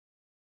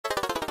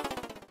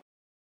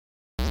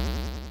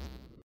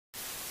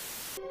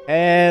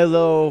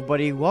Hello,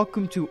 buddy.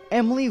 Welcome to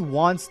Emily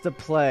Wants to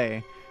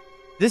Play.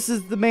 This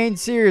is the main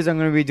series I'm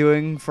going to be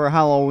doing for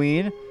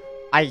Halloween.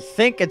 I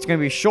think it's going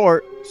to be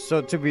short,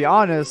 so to be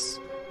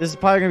honest, this is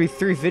probably going to be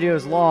 3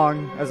 videos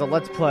long as a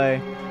Let's Play.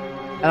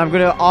 And I'm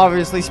going to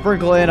obviously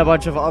sprinkle in a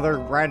bunch of other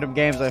random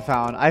games I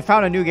found. I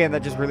found a new game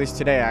that just released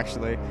today,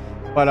 actually.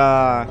 But,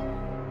 I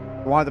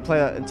wanted to play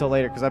that until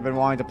later because I've been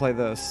wanting to play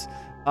this.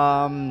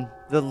 I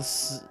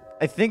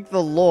think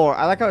the lore...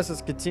 I like how it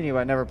says continue, but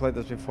I never played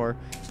this before.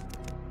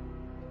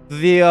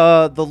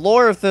 The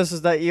lore of this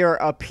is that you're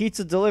a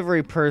pizza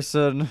delivery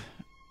person,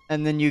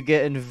 and then you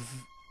get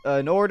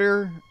an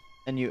order,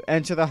 and you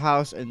enter the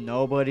house, and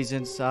nobody's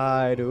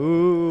inside.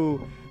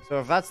 Ooh.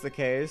 So if that's the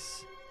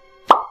case,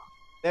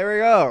 there we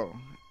go.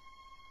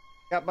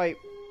 Got my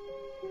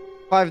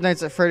Five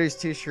Nights at Freddy's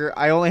t-shirt.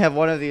 I only have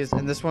one of these,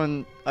 and this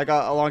one I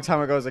got a long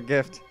time ago as a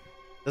gift.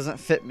 Doesn't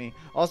fit me.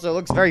 Also, it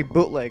looks very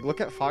bootleg. Look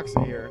at Foxy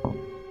here.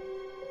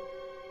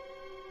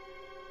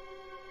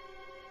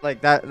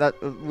 Like that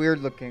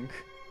weird looking.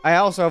 I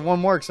also have one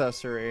more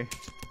accessory.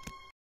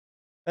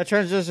 That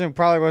transition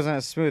probably wasn't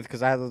as smooth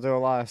because I had to do a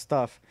lot of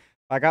stuff.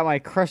 I got my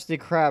Krusty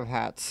Krab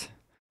hats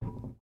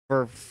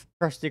for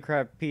Krusty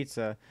Krab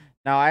pizza.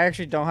 Now I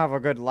actually don't have a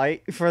good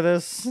light for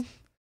this,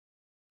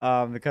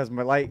 because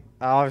my light,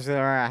 obviously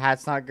my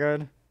hat's not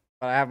good.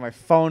 But I have my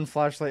phone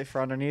flashlight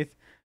for underneath.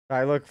 So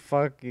I look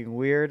fucking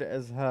weird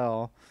as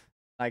hell.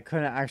 I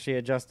couldn't actually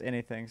adjust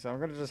anything, so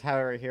I'm gonna just have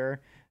it right here.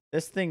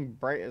 This thing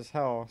bright as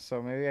hell,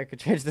 so maybe I could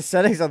change the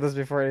settings on this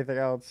before anything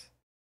else.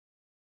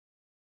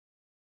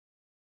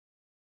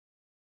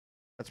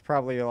 That's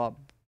probably a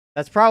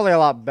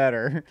lot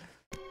better.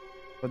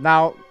 But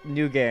now,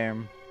 new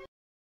game.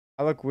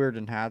 I look weird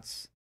in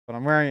hats, but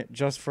I'm wearing it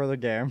just for the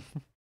game.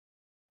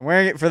 I'm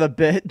wearing it for the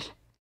bit.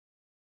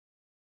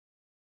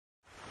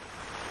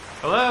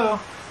 Hello?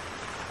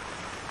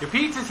 Your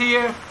pizza's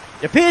here!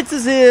 Your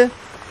pizza's here!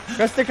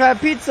 Krusty Krab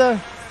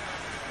pizza!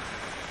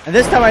 And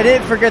this time I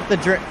didn't forget the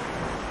drink.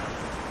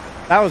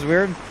 That was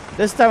weird.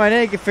 This time I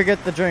didn't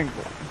forget the drink.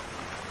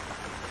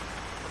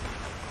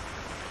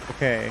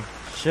 Okay.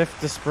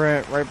 Shift to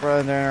sprint. Right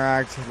button to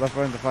interact. Left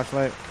button to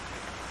flashlight.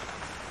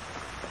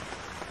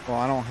 Well,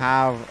 I don't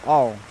have...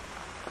 Oh.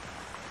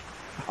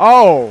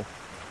 Oh!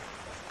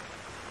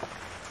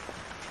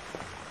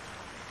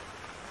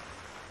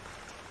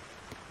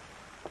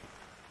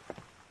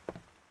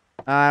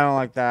 I don't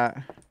like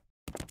that.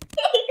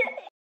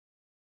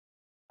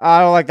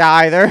 I don't like that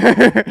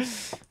either.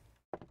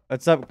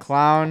 What's up,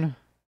 clown?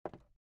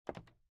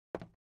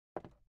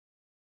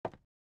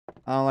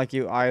 I don't like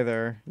you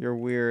either. You're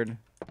weird.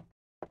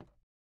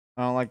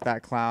 I don't like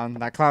that clown.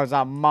 That clown's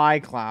not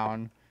my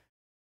clown.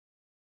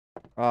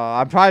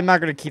 I'm probably not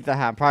gonna keep the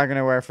hat. I'm probably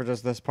gonna wear it for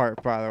just this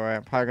part, by the way.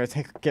 I'm probably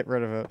gonna get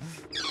rid of it.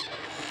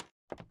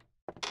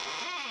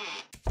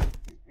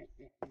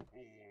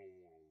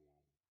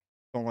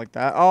 Don't like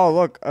that. Oh,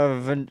 look.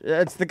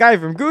 It's the guy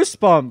from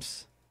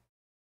Goosebumps.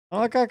 I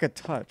don't like I could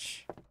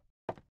touch.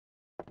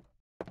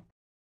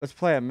 Let's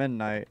play at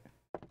midnight.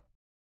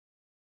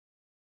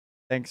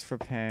 Thanks for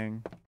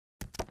paying.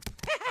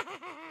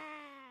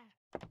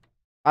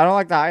 I don't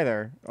like that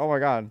either. Oh my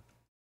god.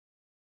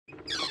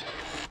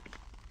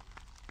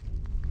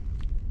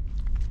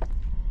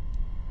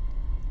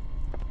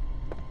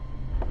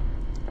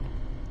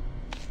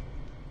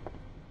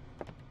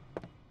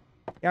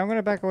 Yeah, I'm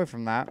gonna back away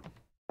from that.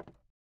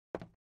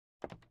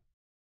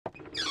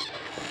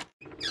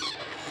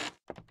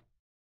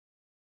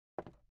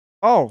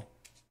 Oh.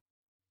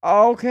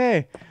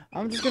 Okay.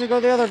 I'm just gonna go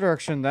the other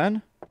direction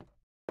then.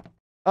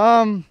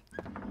 I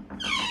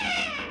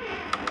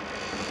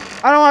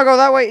don't want to go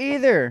that way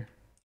either.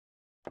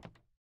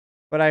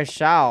 But I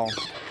shall.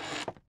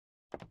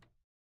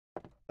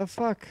 The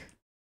fuck?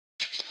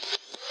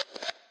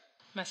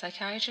 My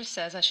psychiatrist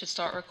says I should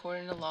start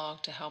recording a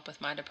log to help with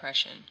my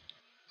depression.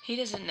 He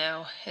doesn't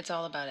know it's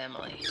all about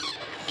Emily.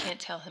 I can't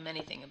tell him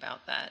anything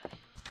about that,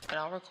 but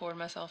I'll record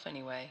myself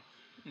anyway.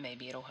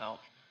 Maybe it'll help.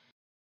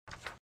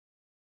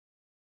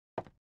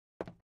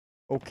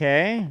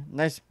 Okay,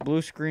 nice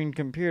blue screen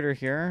computer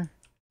here.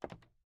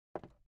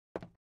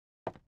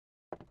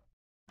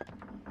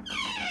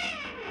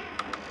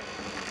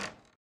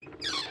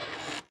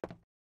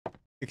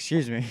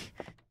 Excuse me.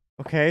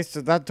 Okay, so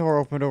that door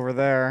opened over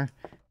there.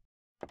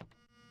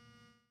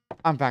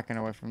 I'm backing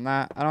away from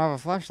that. I don't have a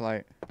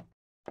flashlight.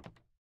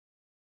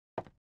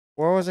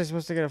 Where was I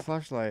supposed to get a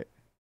flashlight?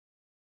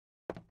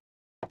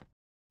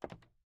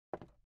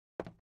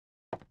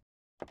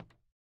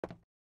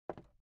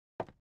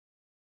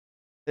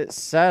 It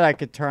said I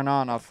could turn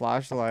on a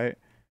flashlight.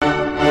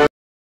 That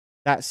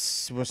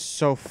was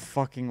so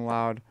fucking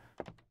loud.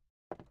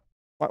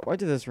 Why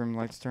did this room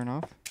lights turn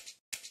off?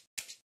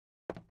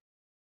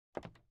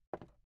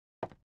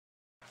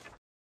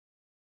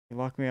 They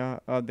locked me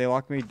up. They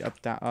locked me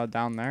up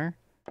down there.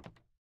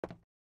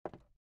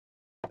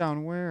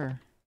 Down where?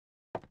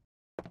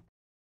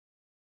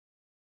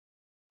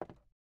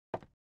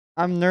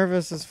 I'm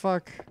nervous as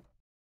fuck.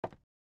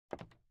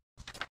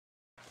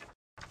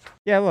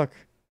 Yeah, look.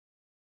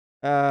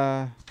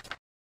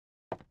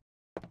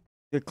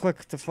 You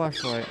click the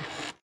flashlight.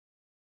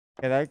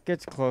 Okay, that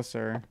gets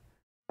closer.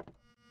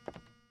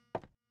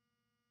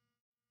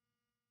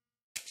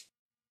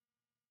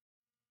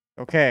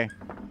 Okay.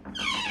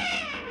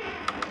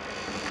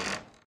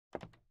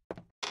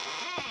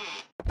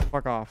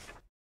 Fuck off.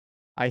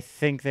 I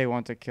think they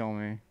want to kill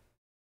me.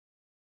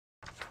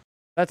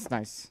 That's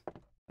nice.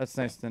 That's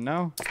nice to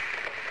know.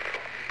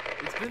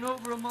 It's been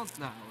over a month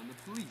now, and the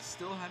police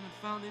still haven't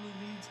found any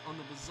leads on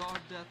the bizarre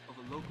death of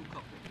a local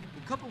couple.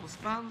 The couple was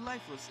found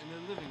lifeless in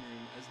their living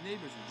room as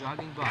neighbors were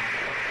jogging by.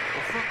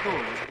 The front door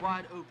was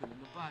wide open,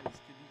 and the bodies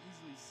could be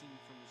easily seen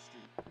from the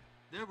street.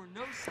 There were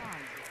no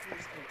signs of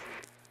forced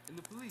entry, and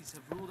the police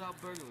have ruled out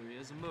burglary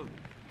as a motive.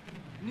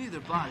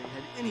 Neither body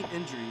had any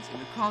injuries, and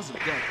the cause of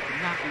death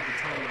could not be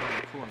determined by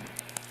the coroner.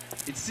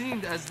 It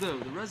seemed as though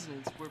the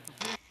residents were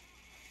prepared.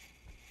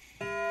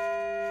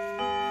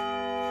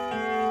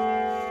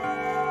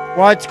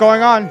 What's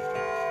going on?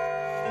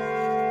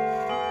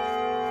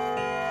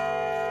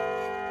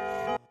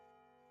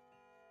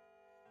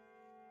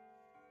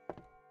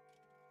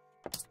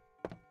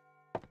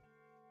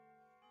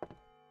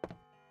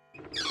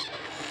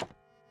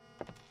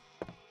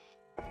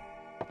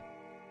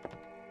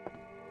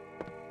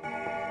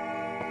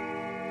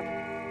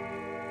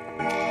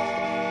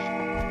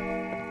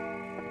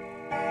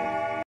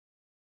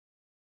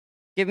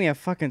 Give me a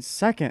fucking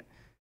second.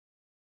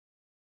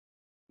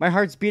 My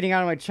heart's beating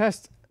out of my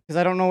chest because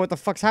I don't know what the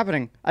fuck's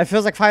happening. It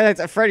feels like Five Nights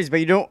at Freddy's, but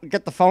you don't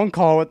get the phone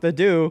call what to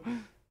do.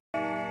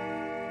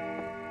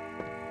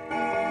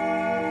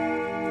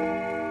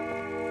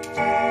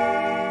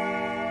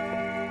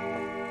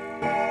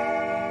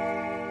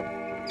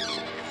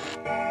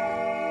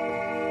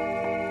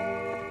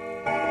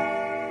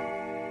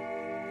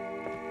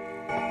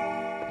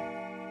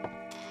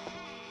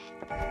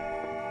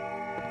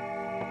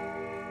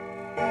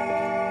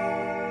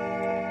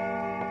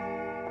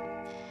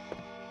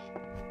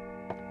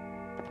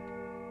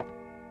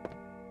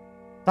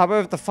 Stop it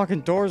if the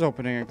fucking door's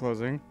opening and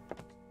closing.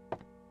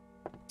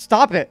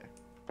 Stop it!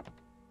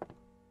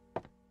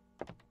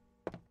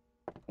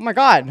 Oh my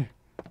god!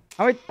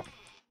 How many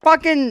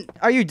fucking...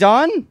 Are you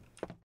done?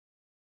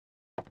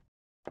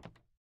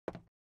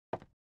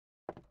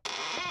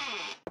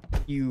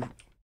 You...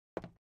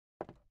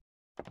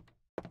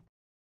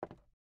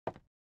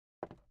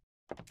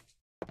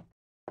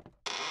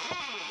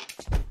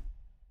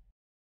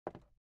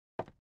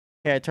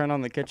 Okay, I turned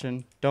on the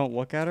kitchen. Don't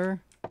look at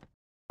her.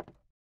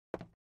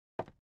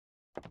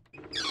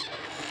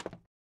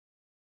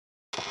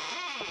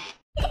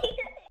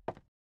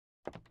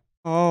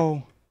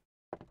 Oh.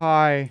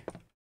 Hi.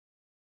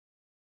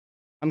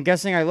 I'm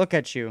guessing I look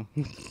at you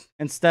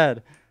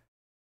instead.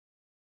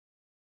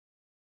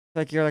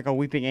 Like you're like a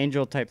weeping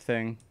angel type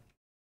thing.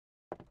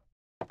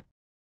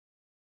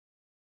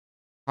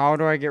 How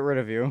do I get rid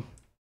of you?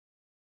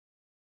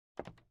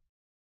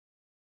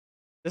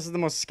 This is the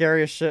most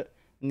scariest shit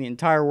in the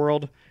entire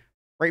world.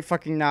 Right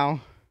fucking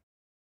now.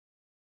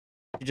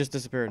 You just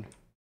disappeared.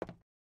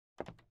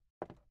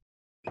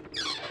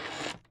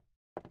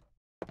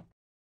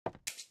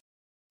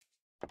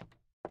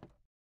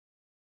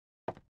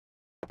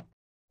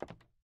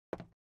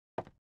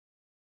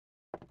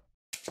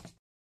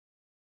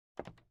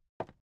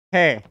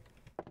 Hey,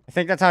 I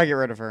think that's how I get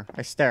rid of her.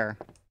 I stare.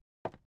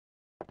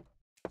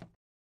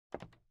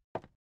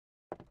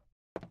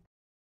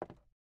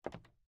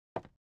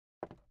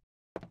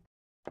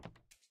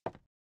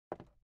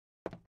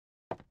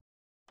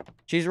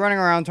 She's running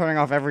around turning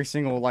off every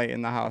single light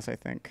in the house, I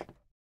think.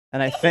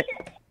 And I think...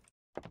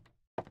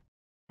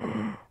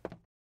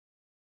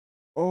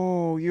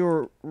 Oh, you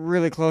were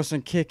really close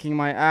in kicking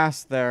my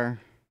ass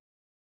there.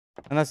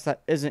 Unless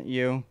that isn't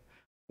you.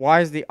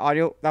 Why is the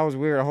audio... That was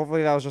weird.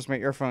 Hopefully that was just my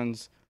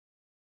earphones.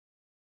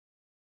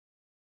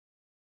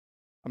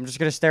 I'm just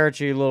gonna stare at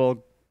you, you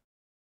little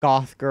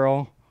goth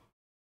girl.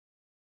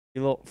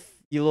 You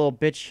little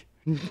bitch.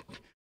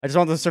 I just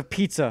want to serve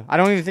pizza. I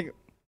don't even think...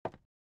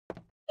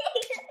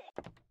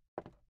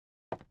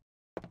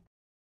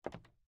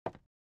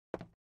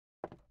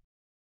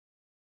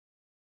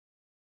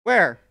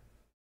 Where?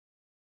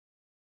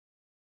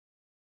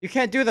 You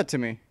can't do that to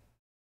me.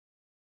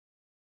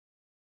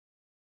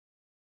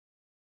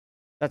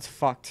 That's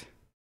fucked.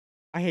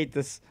 I hate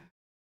this.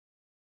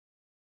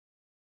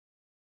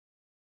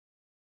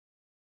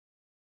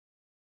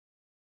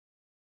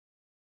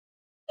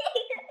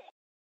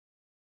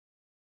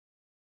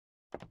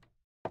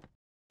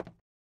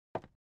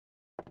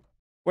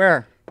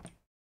 Where?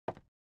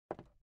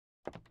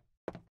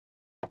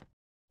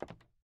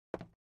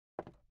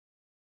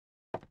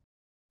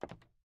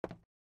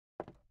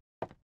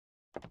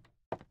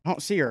 I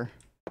don't see her.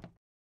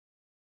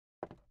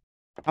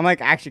 I'm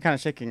like actually kind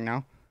of shaking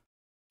now.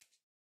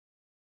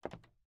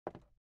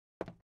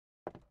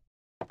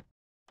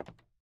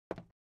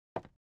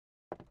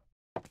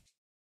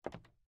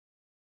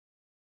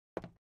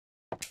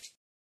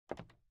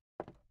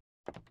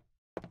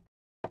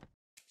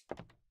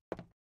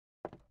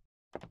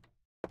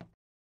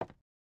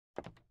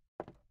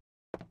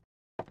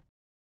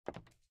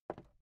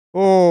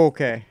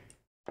 Okay.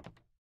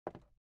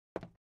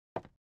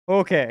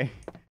 Okay.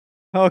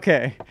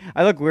 Okay.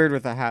 I look weird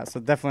with a hat,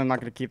 so definitely I'm not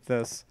gonna keep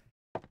this.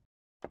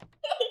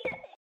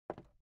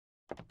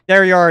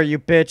 There you are, you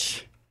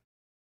bitch.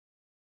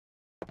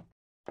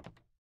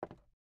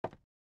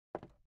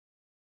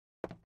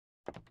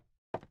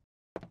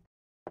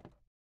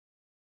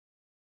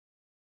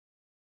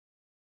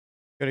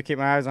 Gotta keep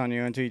my eyes on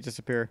you until you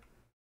disappear.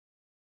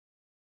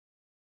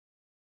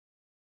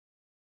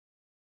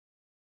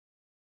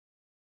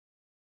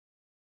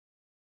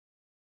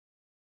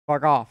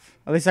 Fuck off.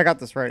 At least I got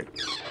this right.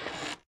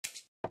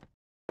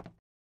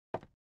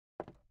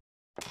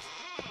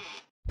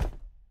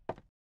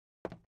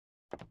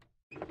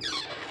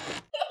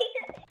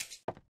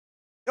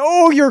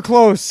 Oh, you're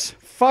close.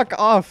 Fuck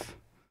off.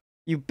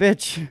 You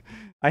bitch.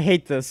 I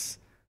hate this.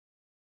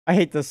 I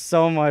hate this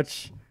so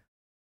much.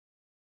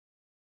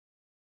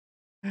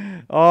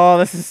 Oh,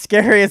 this is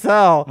scary as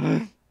hell.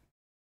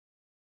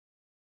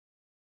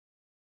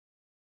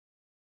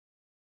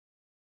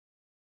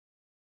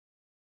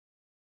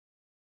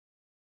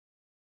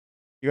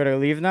 You gotta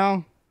leave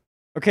now?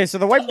 Okay, so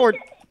the whiteboard...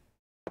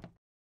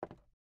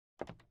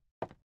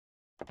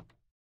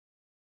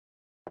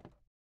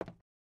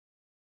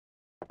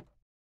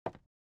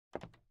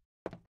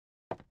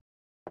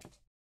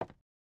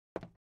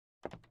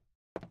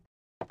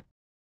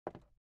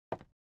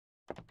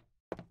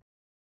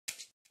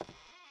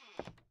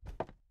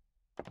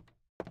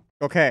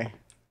 Okay.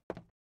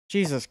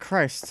 Jesus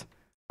Christ.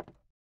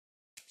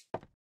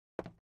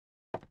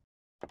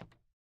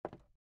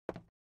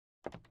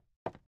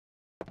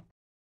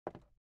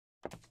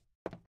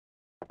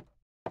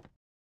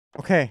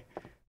 Okay.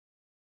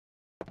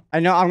 I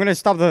know I'm gonna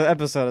stop the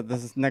episode at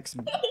this next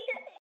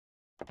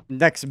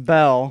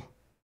bell.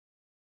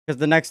 Because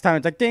the next time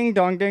it's like ding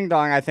dong,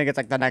 I think it's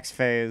like the next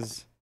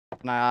phase.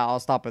 And I'll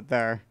stop it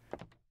there.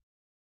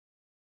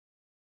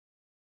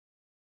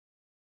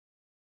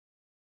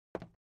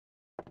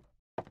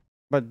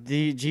 But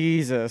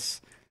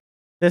Jesus.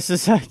 This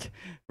is like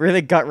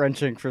really gut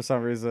wrenching for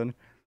some reason.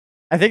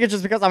 I think it's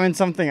just because I'm in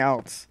something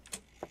else.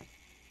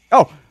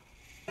 Oh!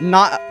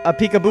 Not a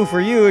peekaboo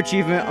for you,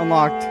 achievement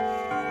unlocked.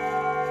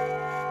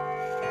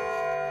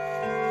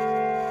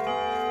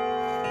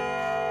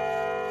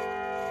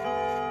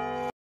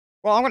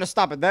 Well, I'm gonna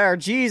stop it there.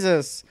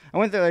 Jesus. I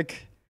went through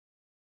like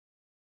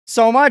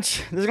so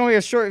much. This is gonna be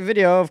a short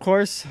video, of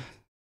course.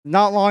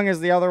 Not long as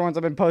the other ones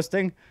I've been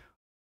posting.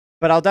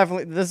 But I'll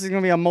definitely, this is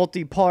gonna be a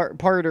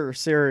multi-parter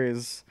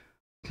series.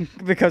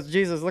 Because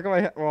Jesus, look at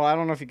my, well, I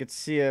don't know if you could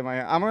see it.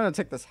 I'm gonna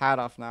take this hat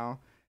off now.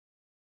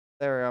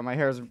 There we go. My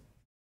hair's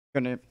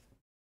gonna,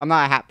 I'm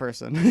not a hat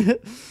person.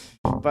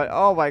 But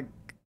oh my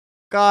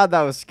God,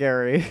 that was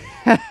scary.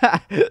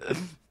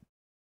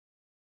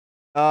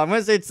 I'm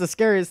gonna say it's the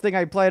scariest thing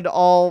I played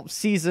all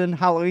season,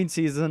 Halloween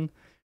season.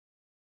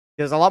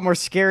 There's a lot more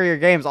scarier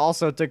games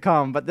also to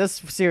come, but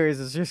this series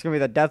is just gonna be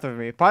the death of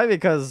me. Probably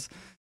because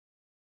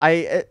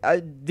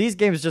these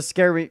games just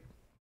scare me.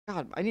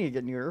 God, I need to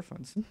get new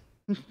earphones.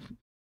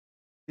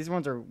 These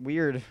ones are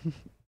weird.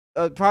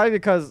 Probably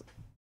because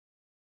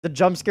the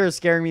jump scare is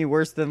scaring me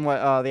worse than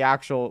what the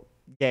actual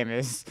game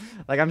is.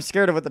 Like, I'm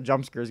scared of what the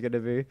jump scare is gonna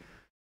be.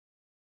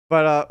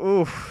 But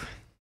ooh.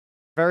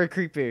 Very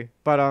creepy.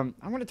 But I'm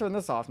gonna turn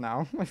this off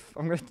now.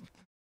 I'm gonna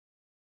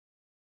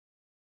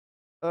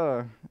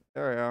there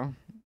we go.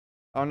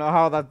 I don't know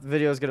how that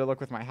video is gonna look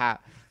with my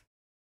hat.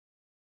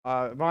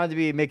 I wanted to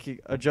be making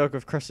a joke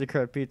of Krusty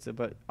Krab pizza,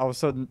 but I was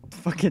so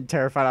fucking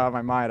terrified out of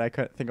my mind I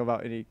couldn't think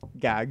about any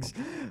gags.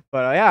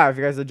 But yeah, if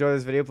you guys enjoyed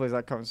this video, please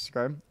like, comment,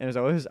 subscribe. And as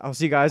always, I'll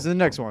see you guys in the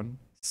next one.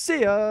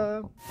 See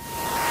ya!